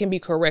anything can be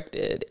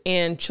corrected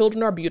and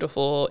children are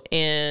beautiful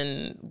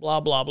and blah,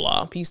 blah,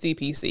 blah, PC,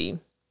 PC.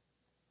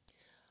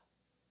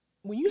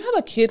 When you have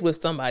a kid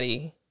with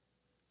somebody,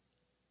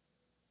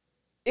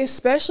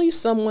 especially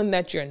someone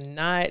that you're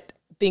not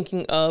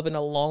thinking of in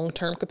a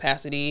long-term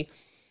capacity,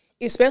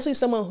 especially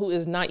someone who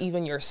is not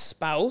even your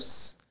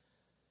spouse,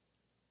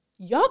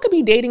 y'all could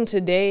be dating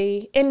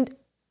today and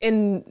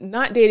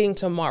not dating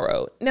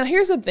tomorrow. Now,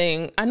 here's the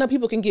thing. I know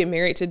people can get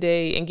married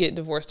today and get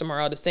divorced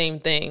tomorrow, the same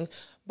thing.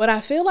 But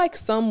I feel like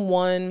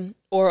someone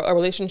or a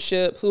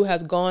relationship who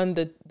has gone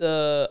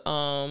the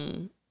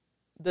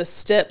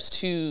steps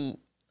to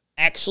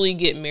actually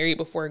get married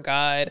before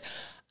God,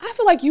 I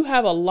feel like you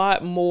have a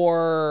lot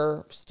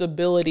more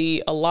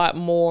stability, a lot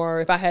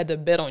more. If I had to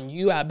bet on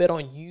you, I bet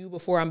on you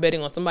before I'm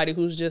betting on somebody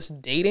who's just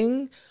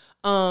dating.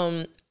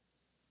 I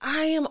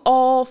am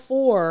all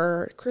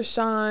for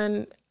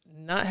Krishan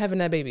not having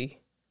that baby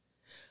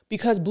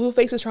because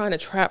Blueface is trying to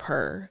trap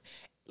her.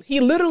 He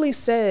literally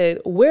said,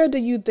 where do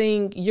you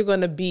think you're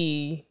going to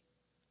be?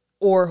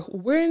 Or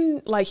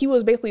when, like, he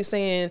was basically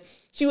saying,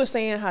 she was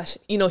saying how,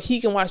 he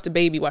can watch the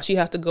baby while she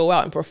has to go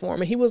out and perform.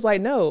 And he was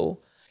like, no.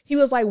 He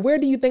was like, where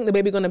do you think the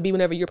baby's going to be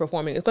whenever you're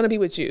performing? It's going to be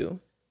with you.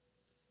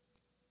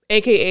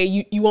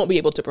 AKA, you won't be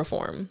able to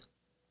perform.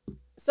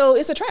 So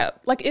it's a trap.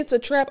 Like, it's a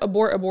trap.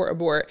 Abort, abort,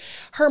 abort.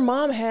 Her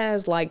mom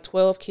has like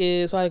 12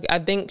 kids. So I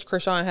think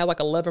Krishan has like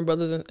 11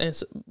 brothers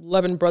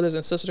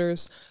and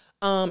sisters.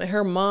 And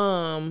her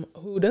mom,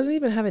 who doesn't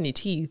even have any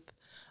teeth,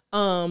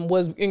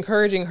 was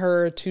encouraging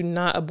her to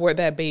not abort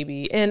that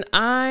baby. And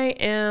I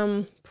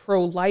am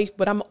pro-life,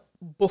 but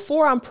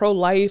before I'm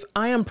pro-life,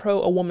 I am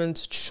pro a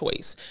woman's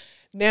choice.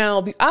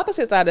 Now, the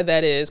opposite side of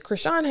that is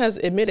Krishan has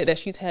admitted that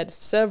she's had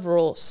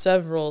several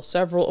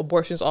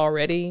abortions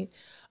already.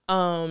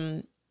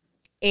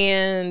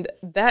 And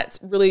that's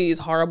really is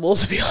horrible,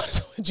 to be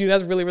honest with you.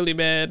 That's really, really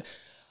bad.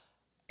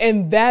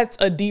 And that's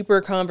a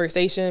deeper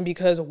conversation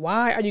because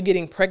why are you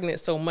getting pregnant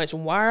so much?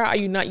 Why are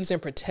you not using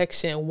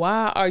protection?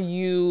 Why are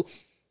you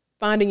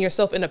finding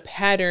yourself in a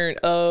pattern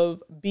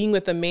of being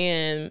with a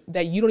man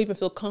that you don't even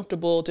feel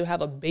comfortable to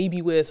have a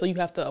baby with, so you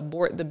have to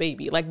abort the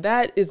baby? Like,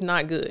 that is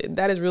not good.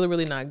 That is really,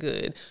 really not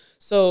good.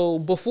 So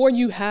before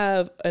you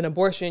have an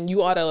abortion,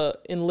 you ought to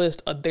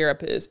enlist a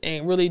therapist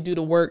and really do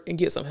the work and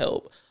get some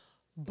help.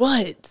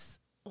 But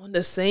on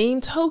the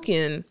same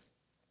token,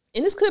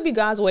 and this could be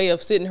God's way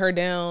of sitting her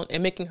down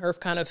and making her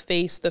kind of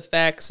face the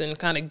facts and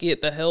kind of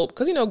get the help.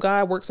 Because,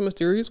 God works in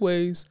mysterious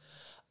ways.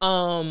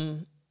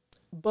 But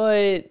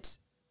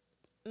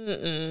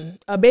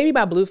a baby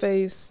by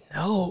Blueface,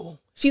 no.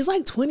 She's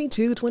like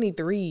 22,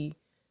 23.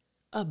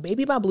 A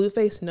baby by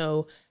Blueface,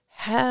 no.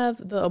 Have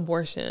the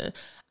abortion.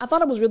 I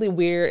thought it was really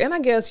weird. And I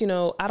guess, I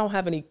don't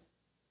have any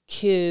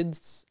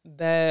kids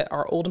that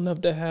are old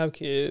enough to have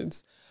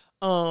kids.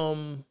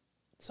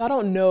 So I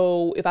don't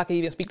know if I can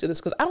even speak to this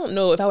because I don't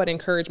know if I would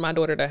encourage my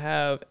daughter to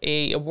have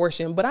a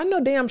abortion, but I know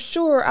damn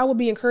sure I would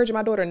be encouraging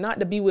my daughter not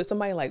to be with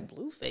somebody like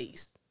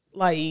Blueface.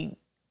 Like,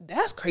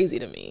 that's crazy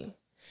to me. And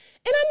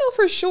I know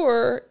for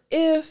sure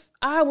if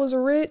I was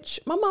rich,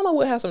 my mama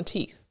would have some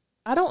teeth.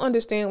 I don't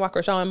understand why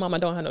Krishan and mama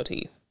don't have no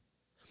teeth.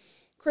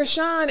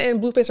 Krishan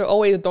and Blueface are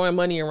always throwing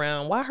money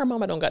around. Why her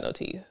mama don't got no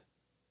teeth?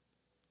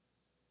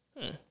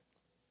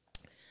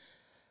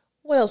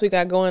 What else we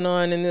got going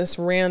on in this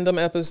random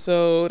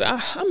episode?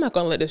 I'm not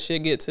going to let this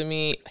shit get to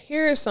me.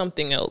 Here's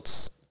something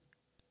else.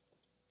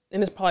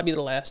 And this will probably be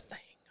the last thing.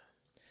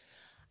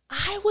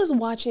 I was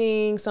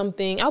watching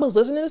something. I was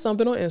listening to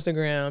something on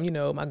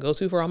Instagram, my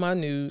go-to for all my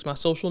news, my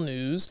social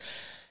news.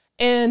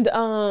 And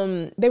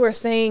they were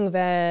saying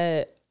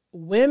that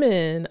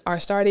women are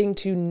starting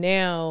to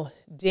now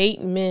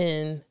date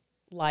men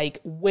like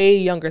way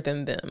younger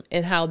than them,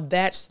 and how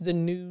that's the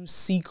new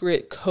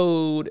secret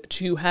code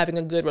to having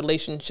a good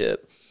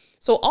relationship.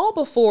 So all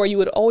before, you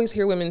would always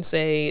hear women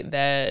say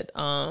that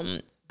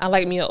I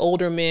like me an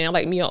older man.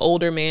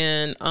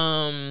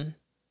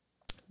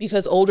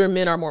 Because older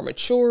men are more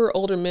mature.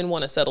 Older men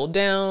want to settle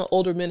down.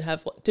 Older men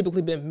have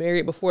typically been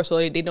married before, so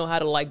they know how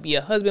to be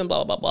a husband,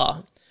 blah, blah,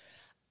 blah.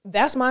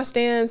 That's my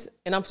stance,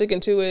 and I'm sticking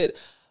to it.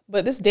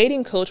 But this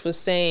dating coach was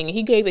saying,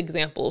 he gave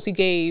examples. He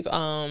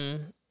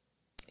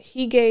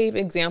gave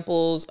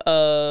examples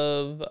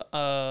of,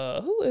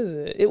 who is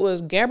it? It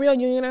was Gabrielle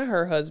Union and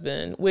her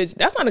husband, which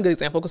that's not a good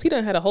example because he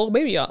done had a whole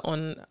baby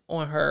on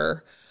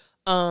her.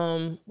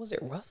 Was it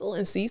Russell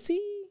and Cece?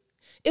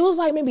 It was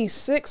like maybe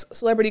 6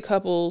 celebrity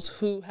couples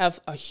who have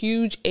a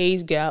huge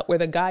age gap where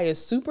the guy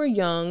is super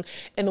young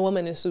and the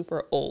woman is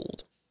super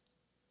old.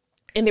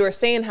 And they were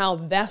saying how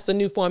that's the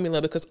new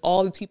formula because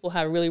all these people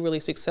have really, really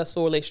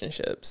successful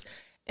relationships.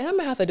 And I'm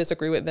gonna have to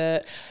disagree with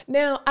that.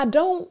 Now, I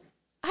don't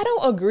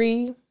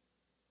agree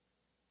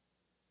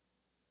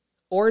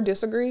or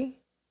disagree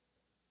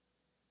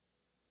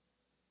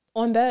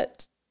on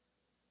that,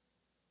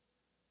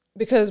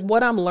 because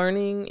what I'm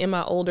learning in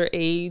my older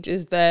age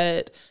is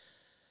that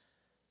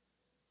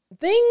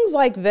things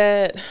like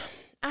that,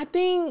 I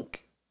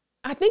think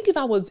I think if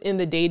I was in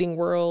the dating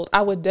world,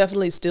 I would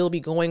definitely still be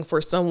going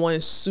for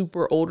someone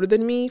super older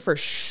than me for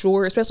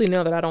sure, especially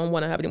now that I don't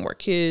want to have any more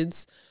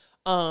kids.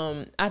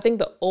 I think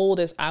the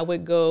oldest I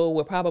would go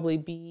would probably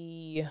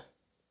be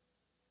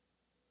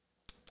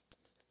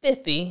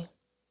 50.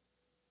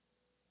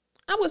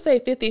 I would say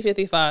 50,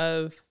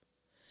 55.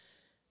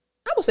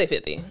 I would say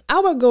 50. I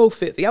would go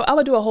 50. I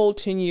would do a whole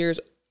 10 years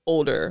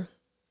older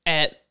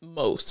at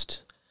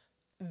most.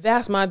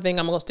 That's my thing.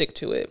 I'm going to stick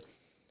to it.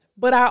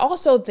 But I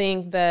also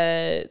think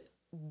that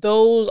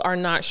those are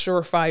not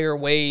surefire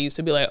ways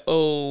to be like,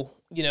 oh,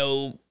 you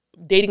know,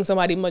 dating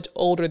somebody much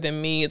older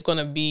than me is going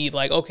to be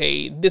like,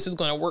 okay, this is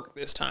going to work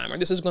this time, or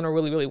this is going to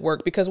really, really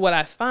work. Because what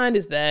I find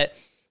is that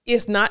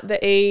it's not the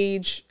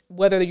age,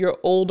 whether you're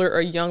older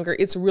or younger,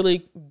 it's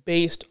really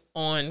based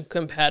on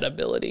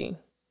compatibility.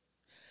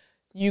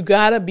 You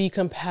got to be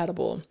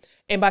compatible.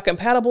 And by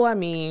compatible, I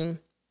mean,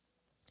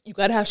 you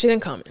got to have shit in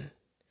common.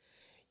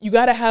 You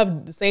got to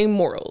have the same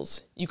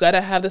morals. You got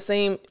to have the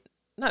same,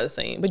 not the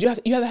same, but you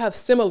have to have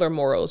similar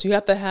morals. You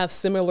have to have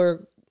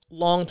similar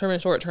long-term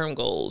and short-term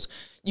goals.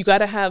 You got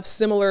to have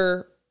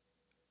similar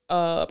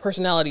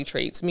personality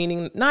traits,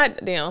 meaning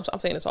not, damn, I'm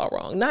saying this all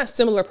wrong. Not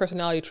similar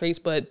personality traits,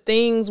 but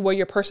things where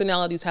your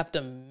personalities have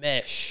to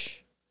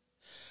mesh.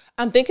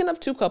 I'm thinking of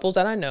two couples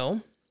that I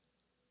know.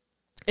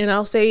 And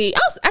I'm thinking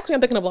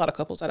of a lot of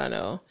couples that I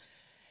know.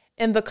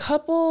 And the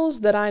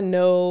couples that I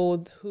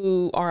know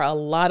who are a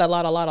lot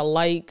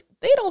alike,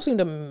 they don't seem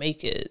to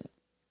make it,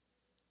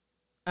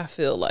 I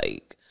feel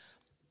like.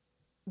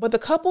 But the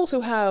couples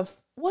who have,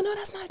 well, no,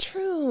 that's not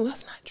true.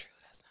 That's not true.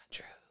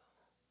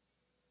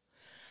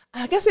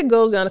 I guess it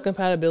goes down to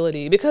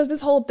compatibility, because this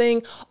whole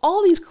thing,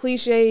 all these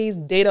cliches,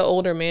 date an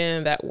older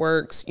man, that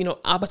works, you know,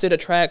 opposite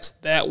attracts,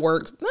 that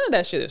works. None of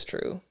that shit is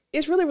true.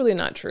 It's really, really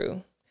not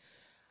true.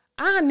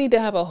 I need to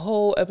have a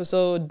whole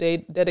episode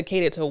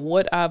dedicated to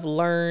what I've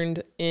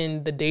learned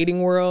in the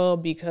dating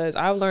world, because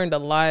I've learned a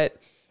lot.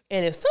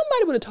 And if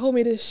somebody would have told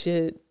me this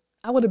shit,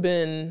 I would have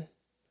known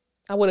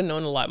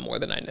a lot more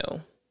than I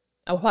know.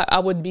 I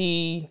would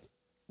be,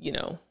 you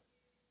know,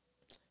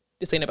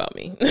 this ain't about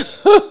me.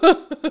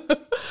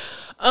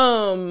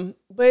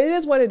 But it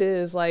is what it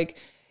is. Like,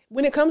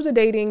 when it comes to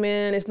dating,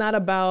 man, it's not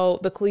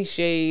about the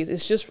cliches.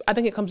 It's just, I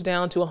think it comes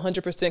down to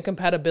 100%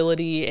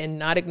 compatibility and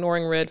not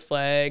ignoring red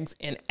flags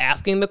and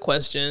asking the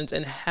questions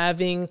and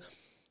having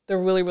the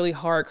really, really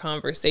hard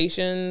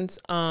conversations.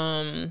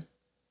 Period,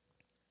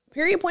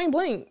 point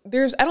blank. I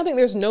don't think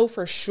there's no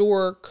for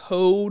sure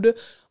code.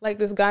 Like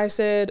this guy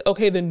said,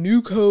 okay, the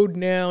new code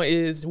now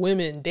is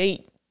women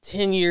date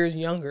 10 years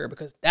younger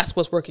because that's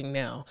what's working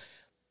now.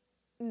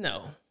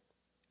 No.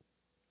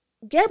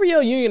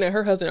 Gabrielle Union and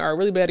her husband are a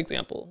really bad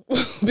example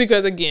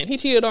because, again, he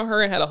cheated on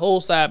her and had a whole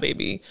side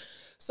baby.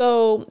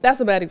 So that's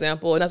a bad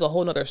example, and that's a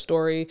whole nother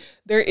story.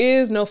 There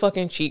is no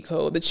fucking cheat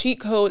code. The cheat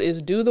code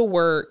is do the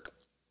work,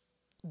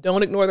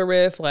 don't ignore the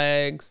red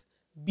flags,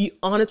 be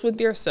honest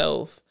with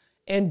yourself,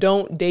 and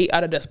don't date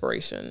out of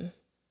desperation.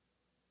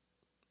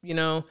 You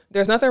know,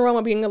 there's nothing wrong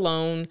with being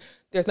alone.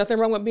 There's nothing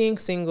wrong with being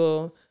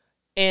single,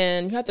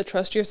 and you have to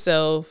trust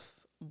yourself,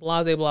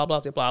 blah, blah, blah,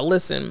 blah, blah.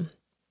 Listen.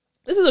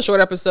 This is a short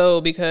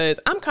episode because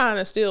I'm kind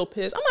of still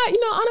pissed. I'm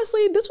not,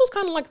 honestly, this was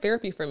kind of like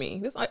therapy for me.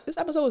 This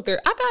episode was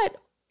there.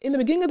 In the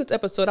beginning of this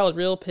episode, I was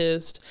real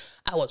pissed.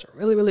 I was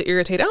really, really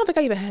irritated. I don't think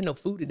I even had no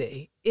food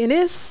today. And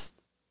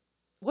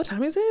what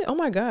time is it? Oh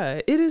my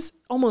God. It is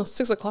almost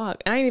 6:00.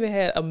 I ain't even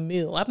had a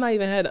meal. I've not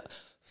even had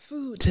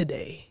food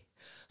today.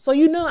 So,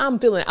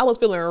 I was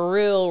feeling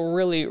real,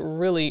 really,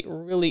 really,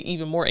 really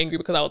even more angry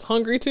because I was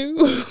hungry too.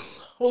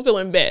 I was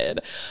feeling bad.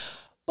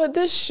 But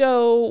this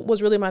show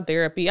was really my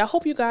therapy. I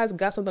hope you guys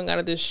got something out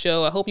of this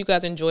show. I hope you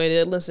guys enjoyed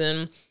it.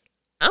 Listen,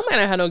 I might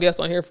not have no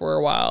guests on here for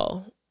a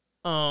while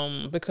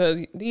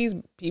because these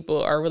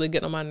people are really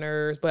getting on my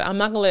nerves. But I'm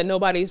not going to let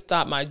nobody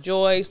stop my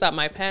joy, stop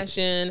my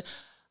passion.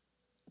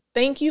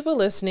 Thank you for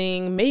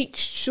listening. Make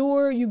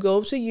sure you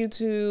go to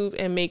YouTube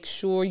and make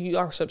sure you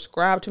are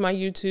subscribed to my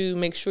YouTube.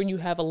 Make sure you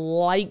have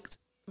liked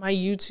my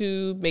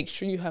YouTube. Make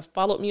sure you have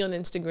followed me on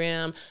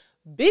Instagram.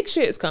 Big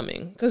shit is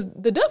coming because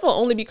the devil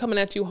only be coming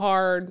at you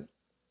hard.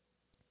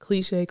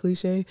 Cliche.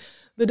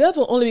 The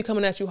devil only be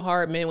coming at you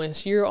hard, man, when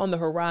you're on the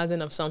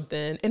horizon of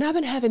something. And I've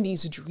been having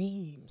these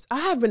dreams.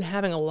 I have been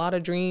having a lot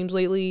of dreams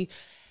lately.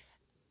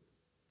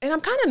 And I'm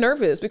kind of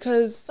nervous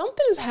because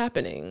something is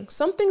happening.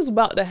 Something's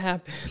about to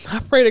happen. I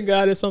pray to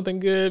God it's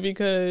something good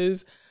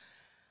because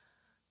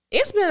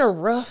it's been a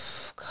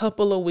rough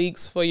couple of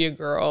weeks for your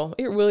girl.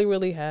 It really,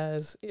 really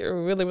has. It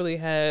really, really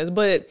has.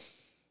 But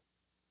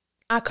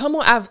I've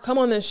come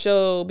on this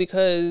show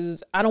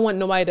because I don't want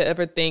nobody to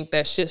ever think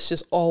that shit's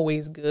just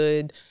always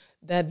good,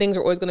 that things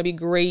are always going to be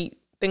great.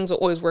 Things will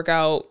always work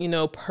out,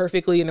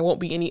 perfectly and there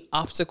won't be any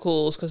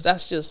obstacles because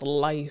that's just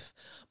life.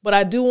 But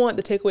I do want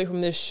the takeaway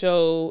from this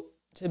show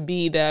to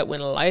be that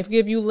when life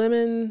give you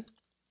lemons,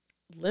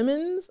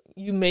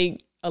 you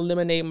make a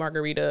lemonade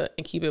margarita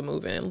and keep it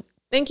moving.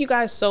 Thank you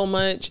guys so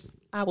much.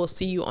 I will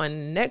see you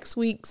on next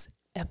week's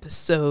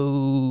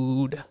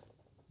episode.